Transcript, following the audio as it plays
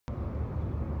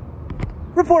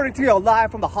Reporting to you live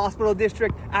from the hospital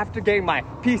district after getting my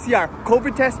PCR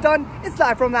COVID test done. It's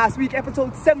live from last week,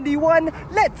 episode 71.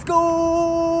 Let's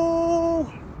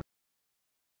go!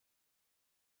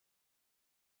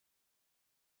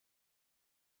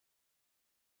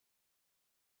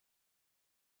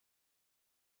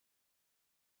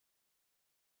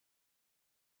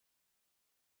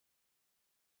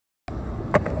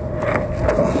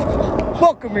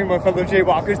 Welcome me, my fellow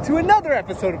JayWalkers, to another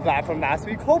episode of Live From Last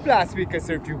Week. Hope last week I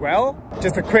served you well.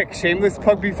 Just a quick shameless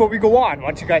plug before we go on. I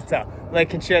want you guys to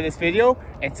like and share this video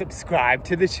and subscribe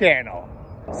to the channel.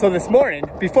 So this morning,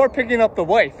 before picking up the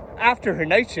wife after her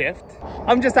night shift,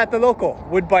 I'm just at the local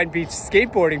Woodbine Beach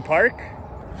skateboarding park.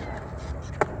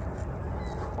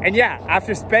 And yeah,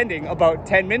 after spending about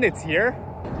 10 minutes here,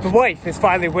 the wife is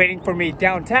finally waiting for me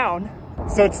downtown.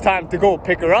 So it's time to go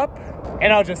pick her up,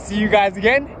 and I'll just see you guys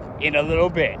again in a little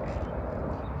bit.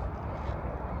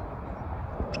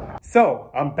 So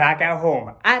I'm back at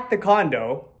home at the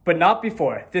condo, but not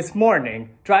before this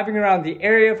morning, driving around the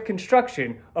area of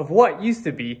construction of what used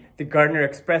to be the Gardner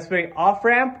Expressway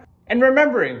off-ramp, and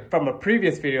remembering from a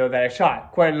previous video that I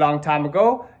shot quite a long time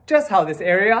ago, just how this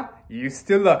area used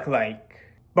to look like.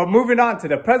 But moving on to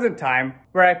the present time,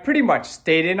 where I pretty much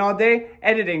stayed in all day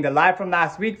editing the Live From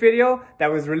Last Week video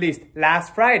that was released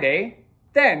last Friday,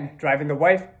 then driving the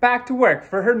wife back to work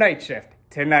for her night shift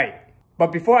tonight.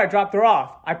 But before I dropped her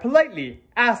off, I politely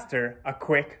asked her a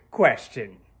quick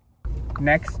question.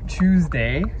 Next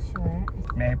Tuesday, Sure.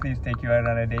 may I please take you out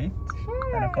on a date?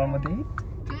 Sure. On a formal date?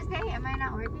 Tuesday? Am I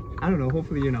not working? I don't know,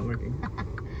 hopefully you're not working.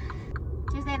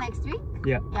 Tuesday next week?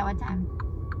 Yeah. Yeah, what time?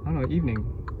 I don't know, evening.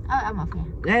 Oh, I'm off,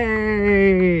 yeah.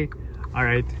 Yay!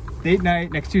 Alright, date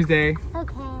night next Tuesday.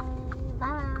 Okay,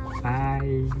 bye.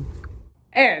 Bye.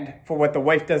 And for what the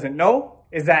wife doesn't know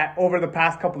is that over the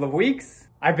past couple of weeks,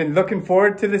 I've been looking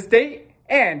forward to this date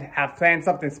and have planned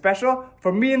something special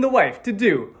for me and the wife to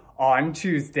do on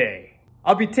Tuesday.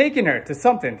 I'll be taking her to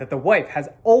something that the wife has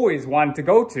always wanted to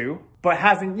go to, but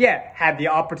hasn't yet had the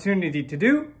opportunity to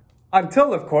do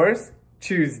until, of course,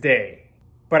 Tuesday.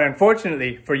 But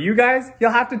unfortunately for you guys,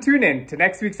 you'll have to tune in to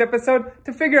next week's episode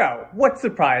to figure out what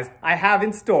surprise I have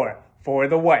in store for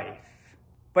the wife.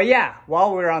 But yeah,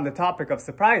 while we're on the topic of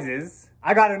surprises,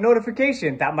 I got a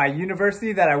notification that my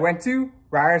university that I went to,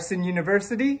 Ryerson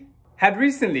University, had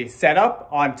recently set up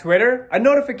on Twitter a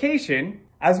notification,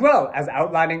 as well as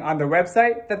outlining on their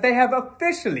website that they have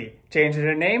officially changed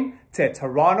their name to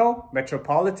Toronto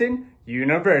Metropolitan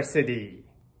University.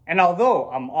 And although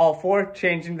I'm all for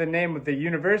changing the name of the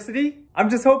university, I'm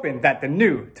just hoping that the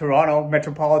new Toronto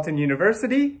Metropolitan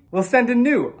University will send a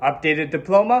new updated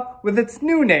diploma with its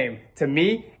new name to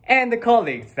me and the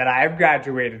colleagues that I have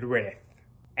graduated with.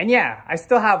 And yeah, I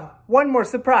still have one more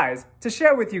surprise to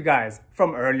share with you guys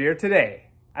from earlier today.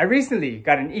 I recently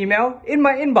got an email in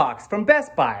my inbox from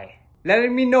Best Buy,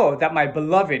 letting me know that my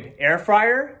beloved air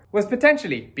fryer was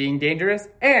potentially being dangerous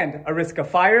and a risk of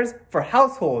fires for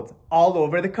households all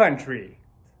over the country.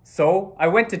 So I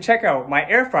went to check out my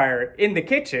air fryer in the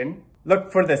kitchen,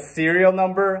 looked for the serial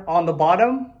number on the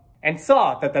bottom, and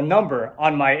saw that the number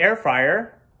on my air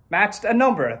fryer matched a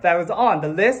number that was on the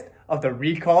list of the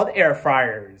recalled air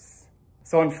fryers.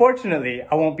 So unfortunately,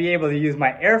 I won't be able to use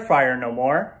my air fryer no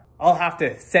more. I'll have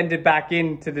to send it back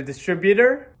in to the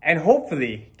distributor and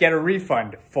hopefully get a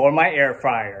refund for my air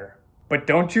fryer. But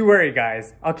don't you worry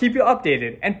guys, I'll keep you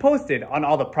updated and posted on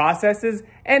all the processes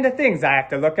and the things I have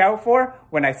to look out for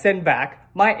when I send back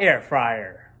my air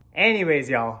fryer. Anyways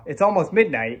y'all, it's almost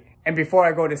midnight, and before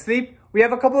I go to sleep, we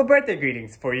have a couple of birthday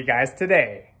greetings for you guys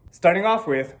today. Starting off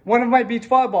with one of my beach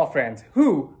volleyball friends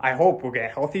who I hope will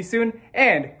get healthy soon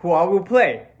and who I will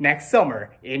play next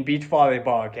summer in beach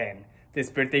volleyball again. This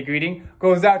birthday greeting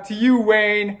goes out to you,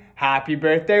 Wayne. Happy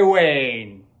birthday,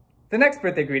 Wayne. The next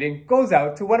birthday greeting goes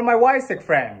out to one of my YSIC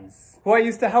friends, who I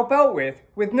used to help out with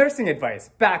nursing advice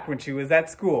back when she was at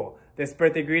school. This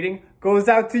birthday greeting goes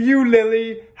out to you,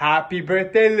 Lily. Happy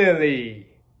birthday, Lily.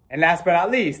 And last but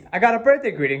not least, I got a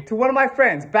birthday greeting to one of my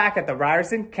friends back at the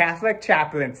Ryerson Catholic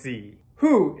Chaplaincy,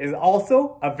 who is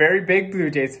also a very big Blue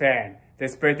Jays fan.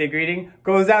 This birthday greeting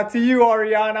goes out to you,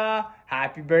 Oriana.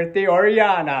 Happy birthday,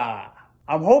 Oriana.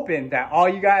 I'm hoping that all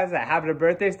you guys that have their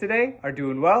birthdays today are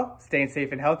doing well, staying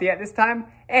safe and healthy at this time,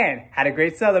 and had a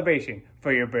great celebration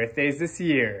for your birthdays this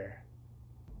year.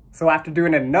 So after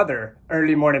doing another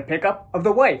early morning pickup of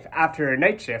the wife after her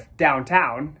night shift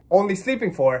downtown, only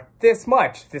sleeping for this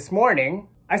much this morning,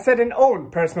 I set an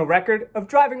own personal record of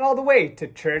driving all the way to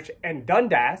church and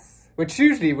Dundas, which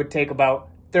usually would take about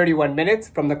 31 minutes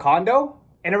from the condo,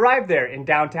 and arrived there in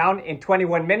downtown in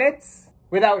 21 minutes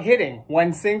without hitting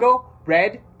one single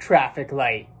red traffic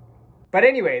light. But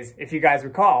anyways, if you guys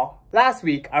recall, last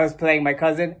week I was playing my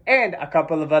cousin and a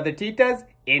couple of other titas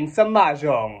in some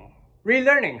Mahjong,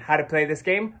 relearning how to play this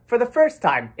game for the first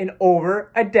time in over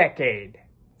a decade.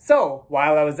 So,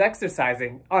 while I was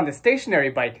exercising on the stationary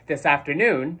bike this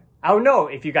afternoon, I don't know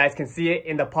if you guys can see it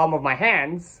in the palm of my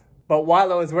hands, but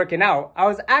while I was working out, I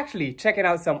was actually checking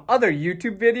out some other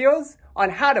YouTube videos on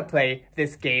how to play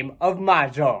this game of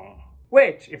Mahjong.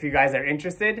 Which, if you guys are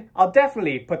interested, I'll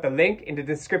definitely put the link in the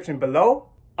description below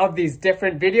of these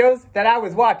different videos that I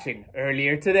was watching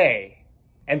earlier today.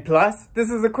 And plus,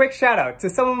 this is a quick shout out to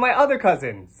some of my other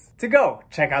cousins to go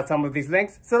check out some of these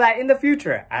links so that in the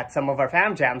future, at some of our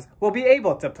fam jams, we'll be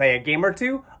able to play a game or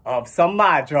two of some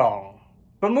Mahjong.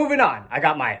 But moving on, I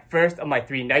got my first of my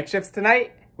 3 night shifts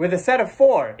tonight, with a set of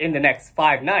 4 in the next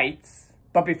 5 nights.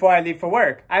 But before I leave for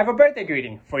work, I have a birthday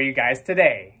greeting for you guys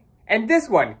today. And this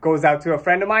one goes out to a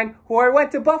friend of mine who I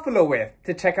went to Buffalo with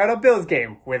to check out a Bills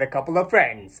game with a couple of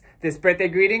friends. This birthday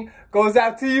greeting goes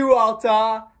out to you,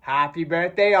 Alta. Happy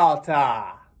birthday,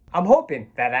 Alta. I'm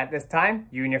hoping that at this time,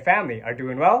 you and your family are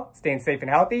doing well, staying safe and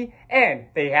healthy, and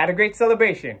they had a great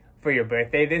celebration for your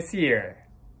birthday this year.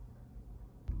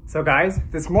 So guys,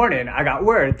 this morning I got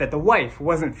word that the wife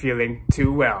wasn't feeling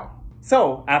too well.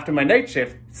 So after my night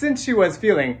shift, since she was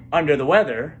feeling under the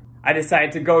weather, I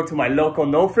decided to go to my local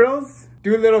No Frills,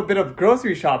 do a little bit of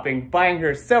grocery shopping, buying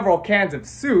her several cans of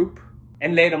soup,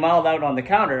 and lay them all out on the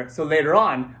counter so later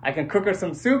on I can cook her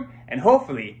some soup and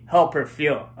hopefully help her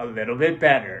feel a little bit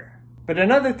better. But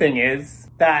another thing is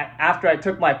that after I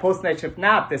took my post-night shift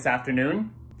nap this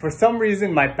afternoon, for some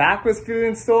reason my back was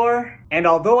feeling sore, and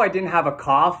although I didn't have a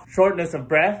cough, shortness of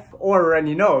breath, or a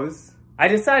runny nose, I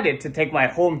decided to take my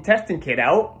home testing kit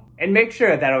out and make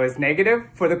sure that I was negative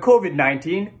for the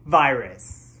COVID-19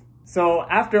 virus. So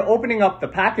after opening up the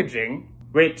packaging,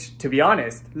 which to be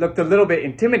honest looked a little bit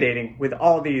intimidating with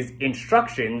all these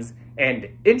instructions and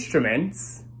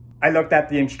instruments, I looked at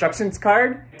the instructions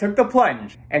card, took the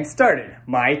plunge, and started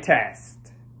my test.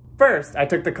 First, I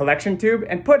took the collection tube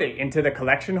and put it into the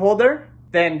collection holder,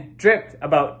 then dripped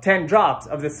about 10 drops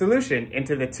of the solution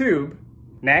into the tube.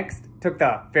 Next, took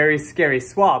the very scary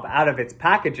swab out of its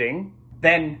packaging,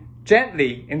 then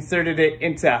gently inserted it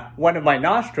into one of my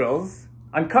nostrils,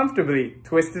 uncomfortably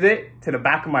twisted it to the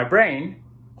back of my brain,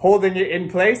 holding it in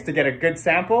place to get a good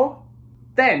sample,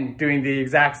 then doing the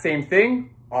exact same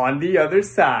thing on the other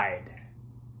side.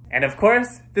 And of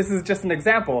course, this is just an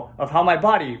example of how my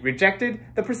body rejected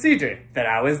the procedure that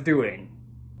I was doing.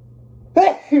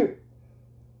 Oh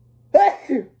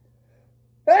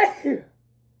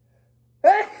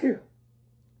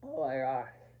my god.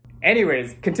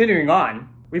 Anyways, continuing on,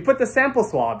 we put the sample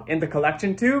swab in the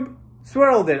collection tube,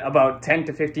 swirled it about 10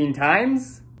 to 15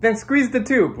 times, then squeezed the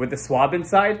tube with the swab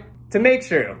inside to make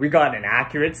sure we got an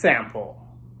accurate sample.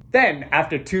 Then,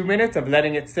 after 2 minutes of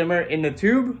letting it simmer in the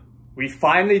tube, we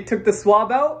finally took the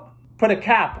swab out, put a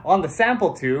cap on the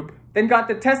sample tube, then got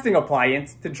the testing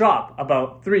appliance to drop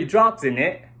about 3 drops in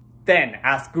it, then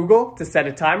asked Google to set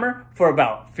a timer for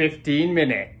about 15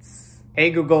 minutes. Hey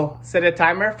Google, set a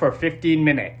timer for 15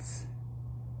 minutes.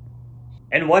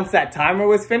 And once that timer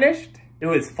was finished, it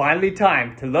was finally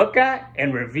time to look at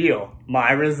and reveal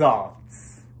my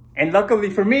results. And luckily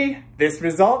for me, this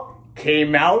result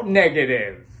came out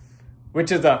negative,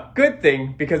 which is a good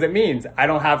thing because it means I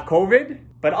don't have COVID,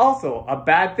 but also a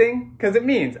bad thing because it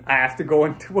means I have to go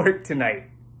into work tonight.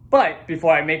 But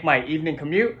before I make my evening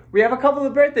commute, we have a couple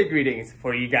of birthday greetings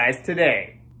for you guys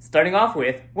today. Starting off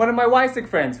with one of my YSIC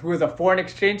friends who was a foreign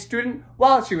exchange student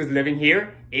while she was living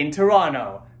here in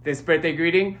Toronto. This birthday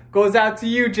greeting goes out to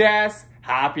you, Jess.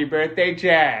 Happy birthday,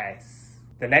 Jess.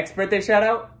 The next birthday shout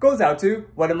out goes out to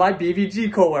one of my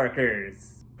BVG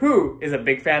coworkers, who is a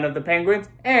big fan of the Penguins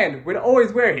and would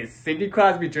always wear his Sidney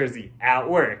Crosby jersey at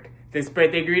work. This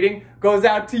birthday greeting goes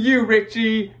out to you,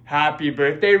 Richie. Happy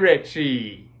birthday,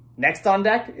 Richie. Next on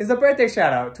deck is a birthday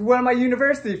shout out to one of my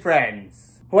university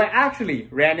friends, who I actually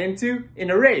ran into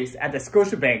in a race at the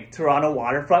Scotiabank Toronto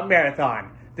Waterfront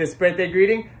Marathon. This birthday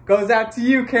greeting goes out to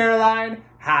you, Caroline.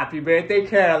 Happy birthday,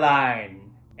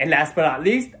 Caroline. And last but not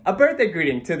least, a birthday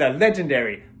greeting to the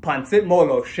legendary Pancit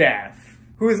Molo chef,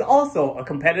 who is also a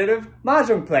competitive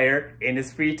Mahjong player in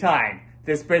his free time.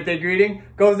 This birthday greeting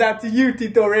goes out to you,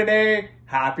 Tito Rene.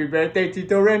 Happy birthday,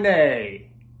 Tito Rene.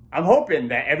 I'm hoping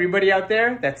that everybody out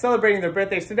there that's celebrating their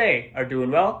birthdays today are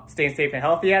doing well, staying safe and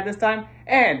healthy at this time,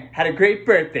 and had a great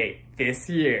birthday this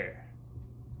year.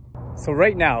 So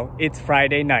right now, it's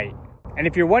Friday night. And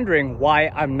if you're wondering why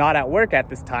I'm not at work at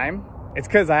this time, it's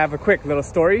because I have a quick little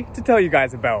story to tell you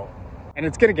guys about. And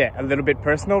it's gonna get a little bit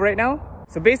personal right now.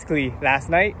 So basically, last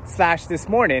night / this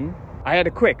morning, I had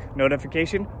a quick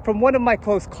notification from one of my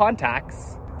close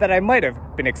contacts that I might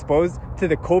have been exposed to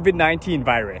the COVID-19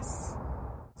 virus.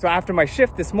 So after my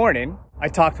shift this morning, I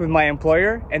talked with my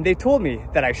employer and they told me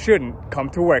that I shouldn't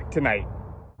come to work tonight.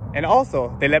 And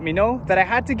also, they let me know that I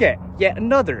had to get yet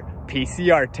another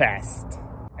PCR test.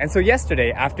 And so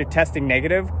yesterday, after testing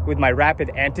negative with my rapid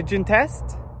antigen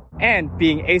test and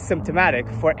being asymptomatic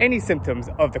for any symptoms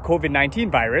of the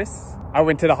COVID-19 virus, I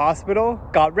went to the hospital,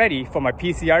 got ready for my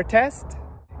PCR test,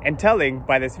 and telling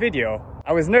by this video,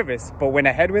 I was nervous but went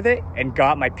ahead with it and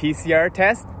got my PCR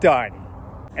test done.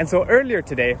 And so earlier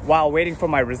today, while waiting for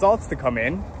my results to come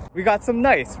in, we got some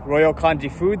nice Royal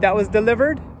Kanji food that was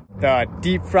delivered, the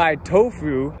deep fried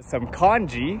tofu, some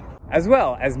kanji, as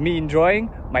well as me enjoying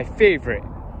my favorite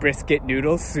brisket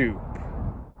noodle soup.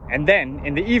 And then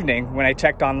in the evening, when I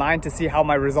checked online to see how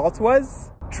my results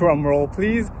was, drum roll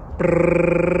please,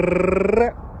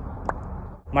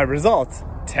 my results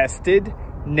tested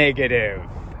negative.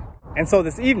 And so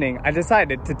this evening, I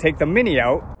decided to take the Mini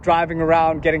out, driving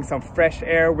around getting some fresh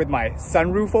air with my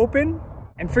sunroof open,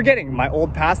 and forgetting my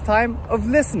old pastime of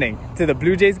listening to the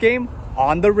Blue Jays game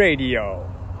on the radio.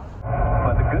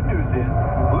 But the good news is,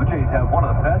 Blue Jays have one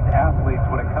of the best athletes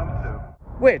when it comes to...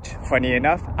 Which, funny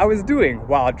enough, I was doing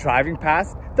while driving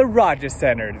past the Rouge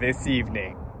Center this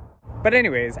evening. But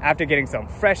anyways, after getting some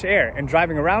fresh air and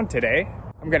driving around today,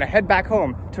 I'm gonna head back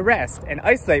home to rest and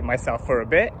isolate myself for a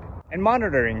bit, and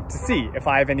monitoring to see if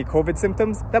I have any COVID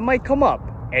symptoms that might come up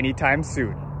anytime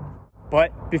soon.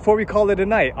 But before we call it a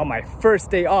night on my first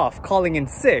day off calling in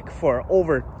sick for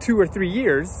over 2 or 3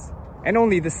 years, and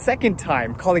only the second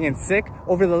time calling in sick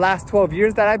over the last 12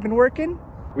 years that I've been working,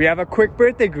 we have a quick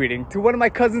birthday greeting to one of my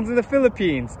cousins in the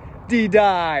Philippines,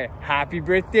 Bday. Happy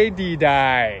birthday,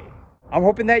 Bday. I'm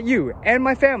hoping that you and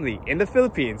my family in the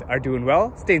Philippines are doing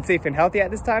well, staying safe and healthy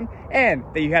at this time, and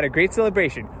that you had a great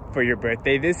celebration for your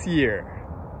birthday this year.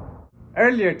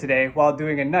 Earlier today, while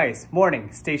doing a nice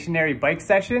morning stationary bike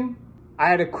session, I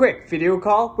had a quick video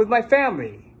call with my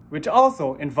family, which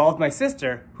also involved my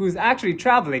sister, who's actually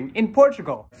traveling in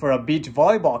Portugal for a beach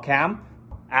volleyball camp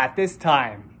at this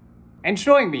time, and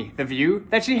showing me the view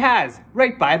that she has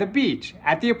right by the beach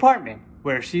at the apartment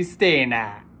where she's staying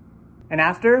at. And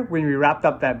after, when we wrapped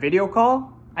up that video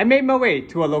call, I made my way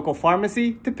to a local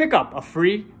pharmacy to pick up a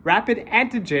free rapid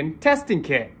antigen testing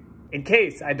kit in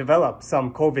case I develop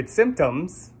some COVID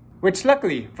symptoms, which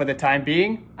luckily for the time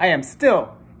being, I am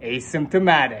still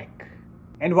asymptomatic.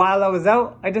 And while I was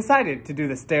out, I decided to do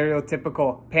the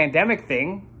stereotypical pandemic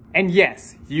thing, and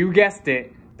yes, you guessed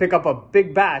it, pick up a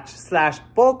big batch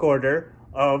 / bulk order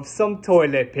of some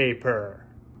toilet paper.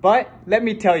 But let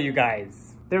me tell you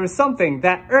guys, there was something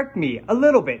that irked me a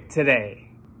little bit today.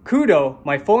 Koodo,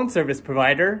 my phone service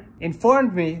provider,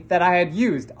 informed me that I had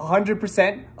used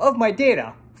 100% of my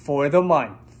data for the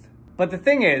month. But the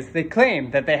thing is, they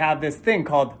claim that they have this thing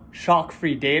called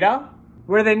shock-free data,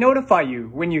 where they notify you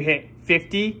when you hit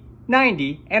 50,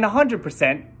 90, and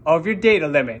 100% of your data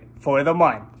limit for the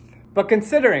month. But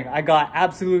considering I got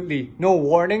absolutely no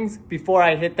warnings before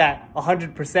I hit that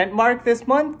 100% mark this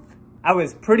month, I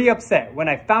was pretty upset when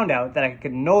I found out that I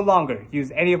could no longer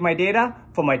use any of my data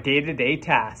for my day-to-day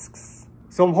tasks.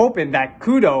 So I'm hoping that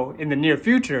Koodo in the near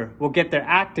future will get their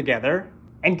act together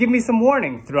and give me some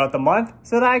warning throughout the month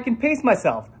so that I can pace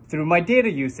myself through my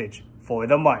data usage for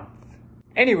the month.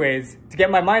 Anyways, to get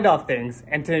my mind off things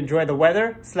and to enjoy the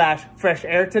weather / fresh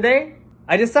air today,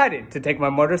 I decided to take my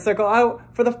motorcycle out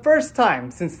for the first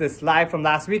time since this Live From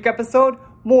Last Week episode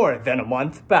more than a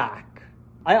month back.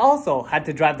 I also had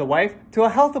to drive the wife to a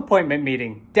health appointment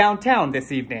meeting downtown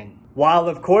this evening, while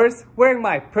of course wearing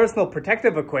my personal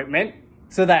protective equipment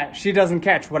so that she doesn't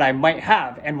catch what I might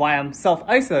have and why I'm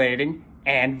self-isolating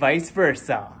and vice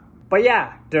versa. But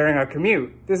yeah, during our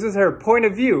commute, this was her point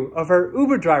of view of her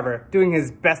Uber driver doing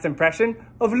his best impression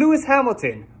of Lewis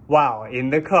Hamilton while in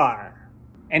the car.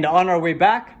 And on our way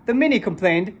back, the Mini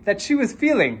complained that she was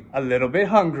feeling a little bit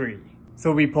hungry.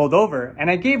 So we pulled over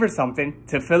and I gave her something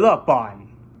to fill up on.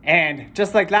 And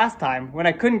just like last time, when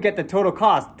I couldn't get the total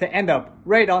cost to end up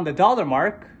right on the dollar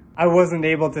mark, I wasn't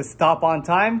able to stop on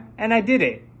time, and I did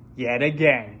it yet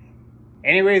again.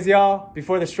 Anyways, y'all,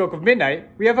 before the stroke of midnight,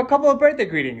 we have a couple of birthday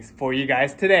greetings for you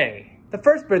guys today. The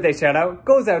first birthday shout out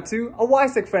goes out to a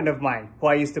Y6 friend of mine who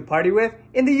I used to party with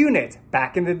in the unit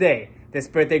back in the day. This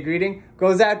birthday greeting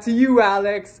goes out to you,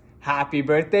 Alex. Happy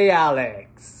birthday,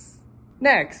 Alex.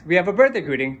 Next, we have a birthday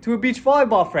greeting to a beach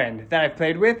volleyball friend that I've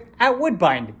played with at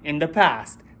Woodbine in the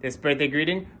past. This birthday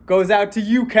greeting goes out to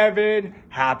you, Kevin.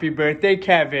 Happy birthday,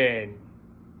 Kevin.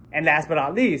 And last but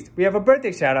not least, we have a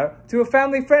birthday shout out to a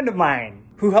family friend of mine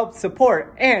who helped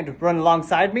support and run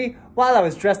alongside me while I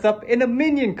was dressed up in a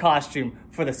minion costume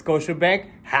for the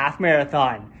Scotiabank Half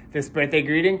Marathon. This birthday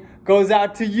greeting goes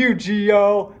out to you,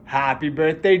 Gio. Happy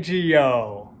birthday,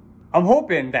 Gio. I'm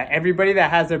hoping that everybody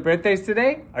that has their birthdays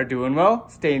today are doing well,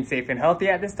 staying safe and healthy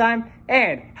at this time,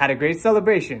 and had a great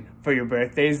celebration for your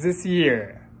birthdays this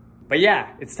year. But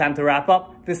yeah, it's time to wrap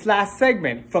up this last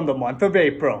segment from the month of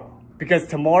April. Because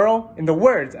tomorrow, in the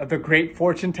words of the great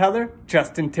fortune teller,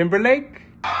 Justin Timberlake,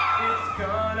 It's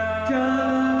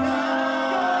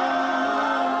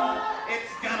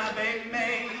gonna be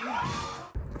me.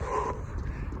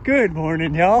 good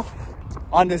morning, y'all.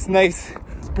 On this nice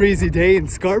breezy day in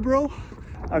Scarborough,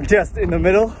 I'm just in the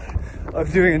middle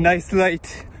of doing a nice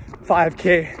light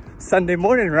 5K Sunday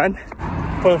morning run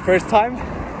for the first time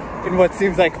in what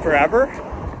seems like forever.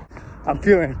 I'm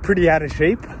feeling pretty out of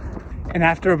shape, and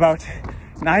after about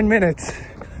 9 minutes,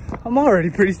 I'm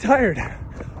already pretty tired.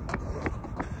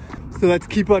 So let's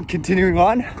keep on continuing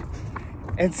on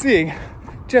and seeing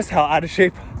just how out of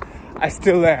shape I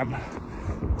still am.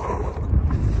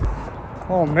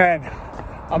 Oh man,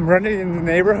 I'm running in the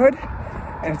neighborhood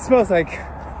and it smells like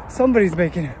somebody's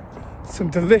making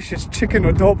some delicious chicken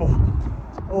adobo.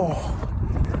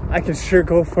 Oh, I can sure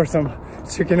go for some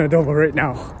chicken adobo right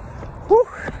now. Whew.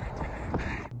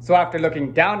 So after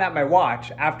looking down at my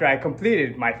watch after I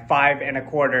completed my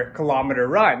 5.25 kilometer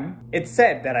run, it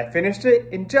said that I finished it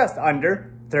in just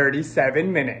under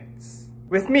 37 minutes,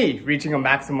 with me reaching a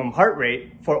maximum heart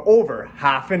rate for over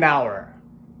half an hour.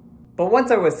 But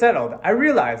once I was settled, I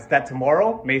realized that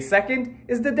tomorrow, May 2nd,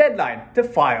 is the deadline to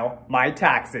file my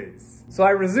taxes. So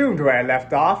I resumed where I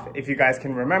left off, if you guys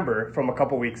can remember from a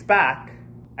couple weeks back.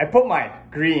 I put my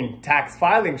green tax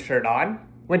filing shirt on,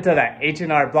 went to the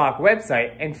H&R Block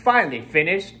website, and finally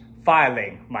finished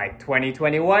filing my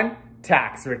 2021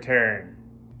 tax return.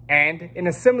 And in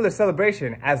a similar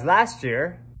celebration as last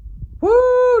year,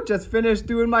 woo, just finished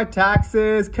doing my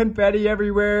taxes, confetti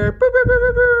everywhere. Boo, boo, boo,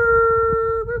 boo, boo.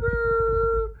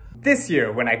 This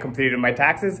year, when I completed my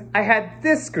taxes, I had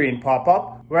this screen pop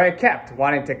up where I kept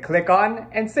wanting to click on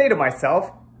and say to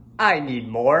myself, I need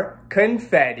more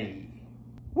confetti.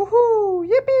 Woohoo,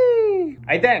 yippee!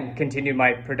 I then continued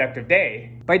my productive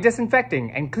day by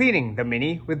disinfecting and cleaning the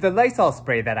Mini with the Lysol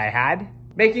spray that I had,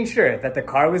 making sure that the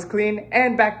car was clean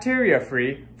and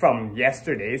bacteria-free from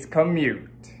yesterday's commute.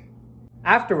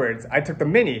 Afterwards, I took the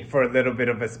Mini for a little bit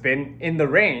of a spin in the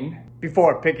rain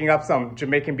before picking up some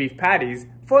Jamaican beef patties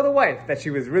for the wife that she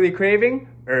was really craving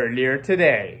earlier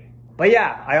today. But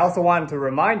yeah, I also wanted to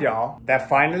remind y'all that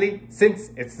finally, since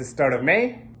it's the start of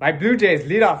May, my Blue Jays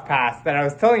leadoff pass that I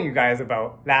was telling you guys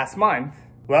about last month,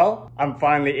 well, I'm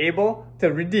finally able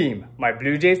to redeem my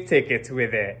Blue Jays tickets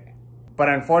with it. But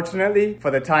unfortunately,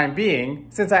 for the time being,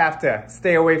 since I have to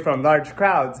stay away from large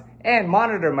crowds and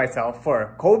monitor myself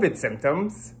for COVID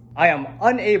symptoms, I am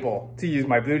unable to use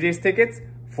my Blue Jays tickets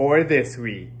for this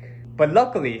week. But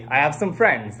luckily, I have some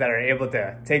friends that are able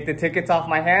to take the tickets off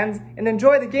my hands and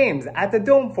enjoy the games at the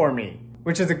Dome for me,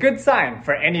 which is a good sign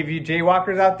for any of you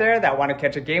JayWalkers out there that want to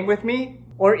catch a game with me,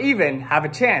 or even have a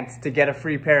chance to get a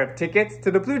free pair of tickets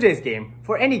to the Blue Jays game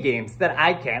for any games that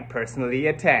I can't personally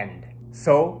attend.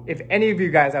 So, if any of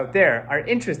you guys out there are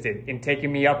interested in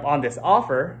taking me up on this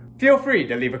offer, feel free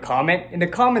to leave a comment in the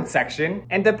comments section,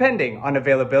 and depending on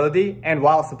availability and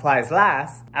while supplies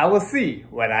last, I will see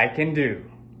what I can do.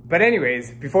 But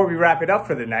anyways, before we wrap it up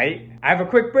for the night, I have a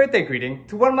quick birthday greeting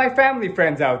to one of my family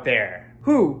friends out there,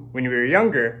 who, when we were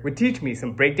younger, would teach me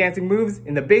some breakdancing moves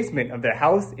in the basement of their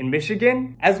house in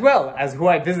Michigan, as well as who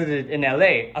I visited in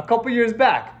LA a couple years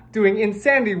back, doing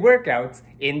insanity workouts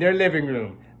in their living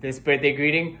room. This birthday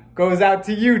greeting goes out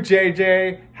to you,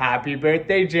 JJ. Happy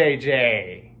birthday,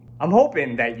 JJ. I'm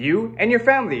hoping that you and your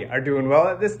family are doing well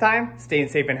at this time, staying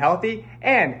safe and healthy,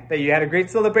 and that you had a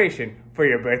great celebration for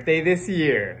your birthday this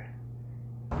year.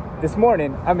 This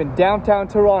morning, I'm in downtown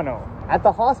Toronto at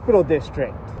the hospital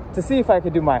district to see if I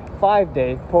could do my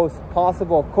 5-day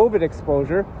post-possible COVID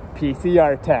exposure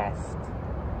PCR test.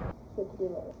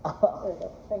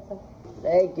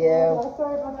 Thank you.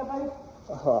 Sorry about that, buddy.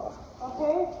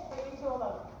 Okay?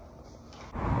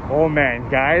 Oh man,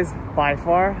 guys, by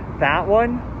far, that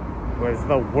one was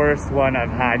the worst one I've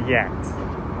had yet.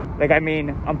 Like, I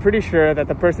mean, I'm pretty sure that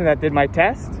the person that did my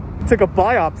test took a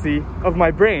biopsy of my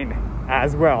brain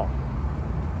as well.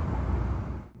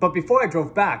 But before I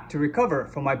drove back to recover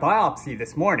from my biopsy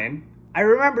this morning, I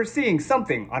remember seeing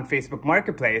something on Facebook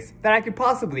Marketplace that I could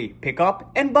possibly pick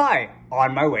up and buy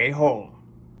on my way home.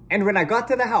 And when I got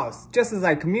to the house, just as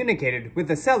I communicated with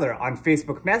the seller on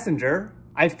Facebook Messenger,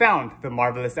 I found the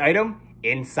marvelous item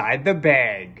inside the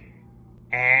bag.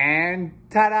 And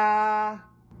ta-da!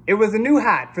 It was a new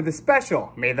hat for the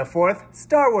special May the 4th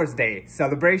Star Wars Day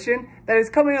celebration that is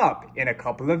coming up in a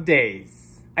couple of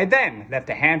days. I then left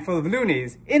a handful of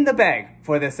loonies in the bag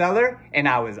for the seller and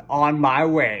I was on my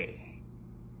way.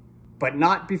 But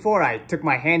not before I took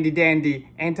my handy dandy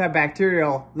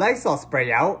antibacterial Lysol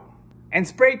spray out and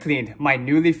spray cleaned my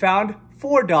newly found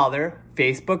 $4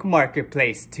 Facebook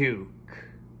Marketplace toque.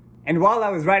 And while I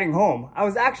was riding home, I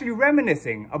was actually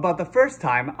reminiscing about the first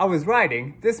time I was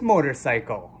riding this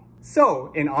motorcycle.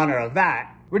 So, in honor of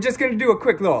that, we're just gonna do a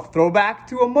quick little throwback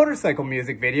to a motorcycle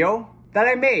music video that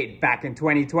I made back in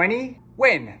 2020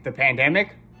 when the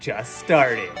pandemic just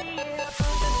started.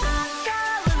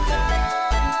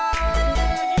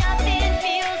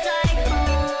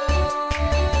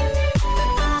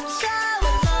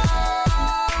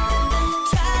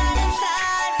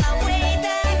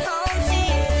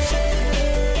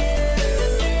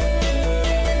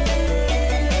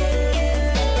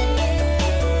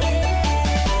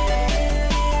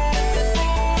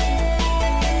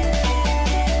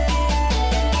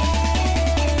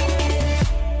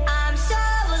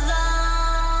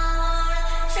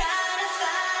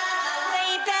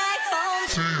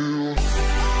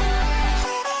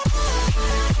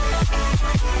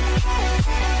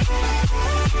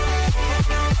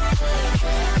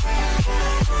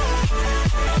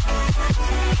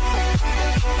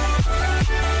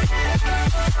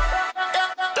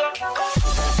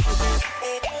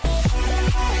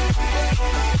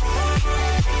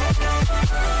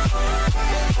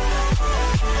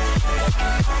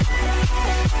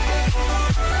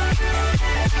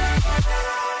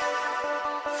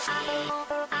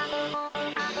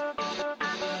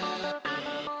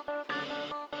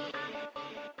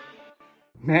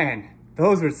 Man,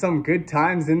 those were some good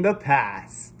times in the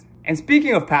past. And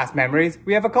speaking of past memories,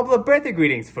 we have a couple of birthday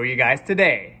greetings for you guys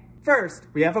today. First,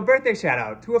 we have a birthday shout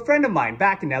out to a friend of mine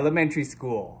back in elementary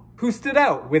school, who stood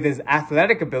out with his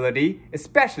athletic ability,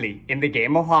 especially in the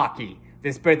game of hockey.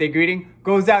 This birthday greeting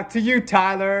goes out to you,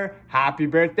 Tyler. Happy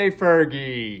birthday,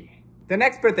 Fergie. The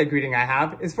next birthday greeting I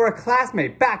have is for a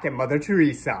classmate back at Mother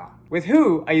Teresa, with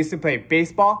who I used to play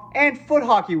baseball and foot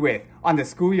hockey with on the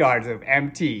schoolyards of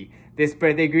MT. This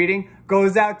birthday greeting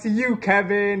goes out to you,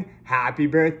 Kevin. Happy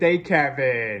birthday,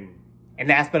 Kevin. And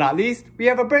last but not least, we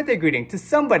have a birthday greeting to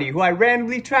somebody who I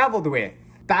randomly traveled with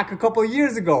back a couple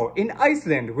years ago in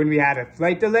Iceland when we had a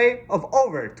flight delay of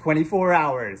over 24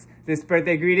 hours. This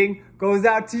birthday greeting goes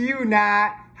out to you,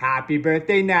 Nat. Happy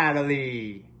birthday,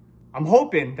 Natalie. I'm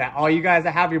hoping that all you guys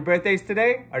that have your birthdays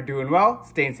today are doing well,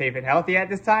 staying safe and healthy at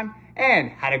this time,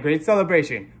 and had a great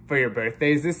celebration for your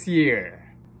birthdays this year.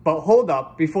 But hold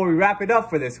up, before we wrap it up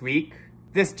for this week,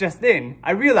 this just in, I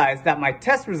realized that my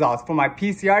test results for my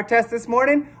PCR test this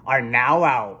morning are now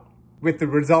out, with the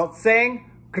results saying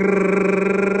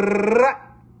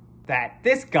that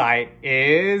this guy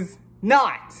is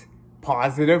not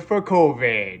positive for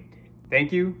COVID.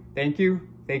 Thank you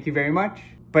very much.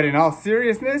 But in all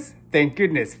seriousness, thank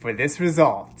goodness for this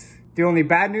result. The only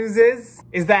bad news is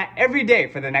that every day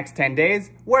for the next 10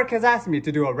 days, work has asked me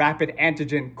to do a rapid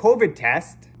antigen COVID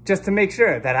test just to make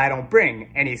sure that I don't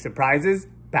bring any surprises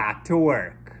back to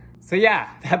work. So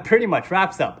yeah, that pretty much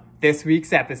wraps up this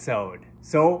week's episode.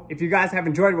 So if you guys have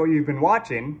enjoyed what you've been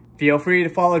watching, feel free to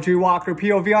follow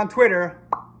JayWalkerPOV on Twitter,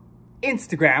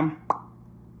 Instagram,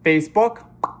 Facebook,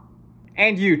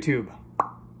 and YouTube.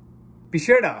 Be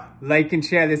sure to like and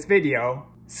share this video,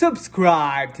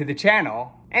 subscribe to the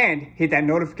channel, and hit that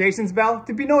notifications bell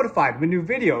to be notified when new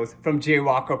videos from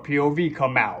JayWalkerPOV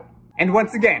come out. And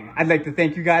once again, I'd like to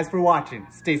thank you guys for watching.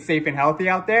 Stay safe and healthy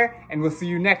out there, and we'll see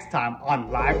you next time on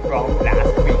Live From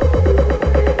Last Week.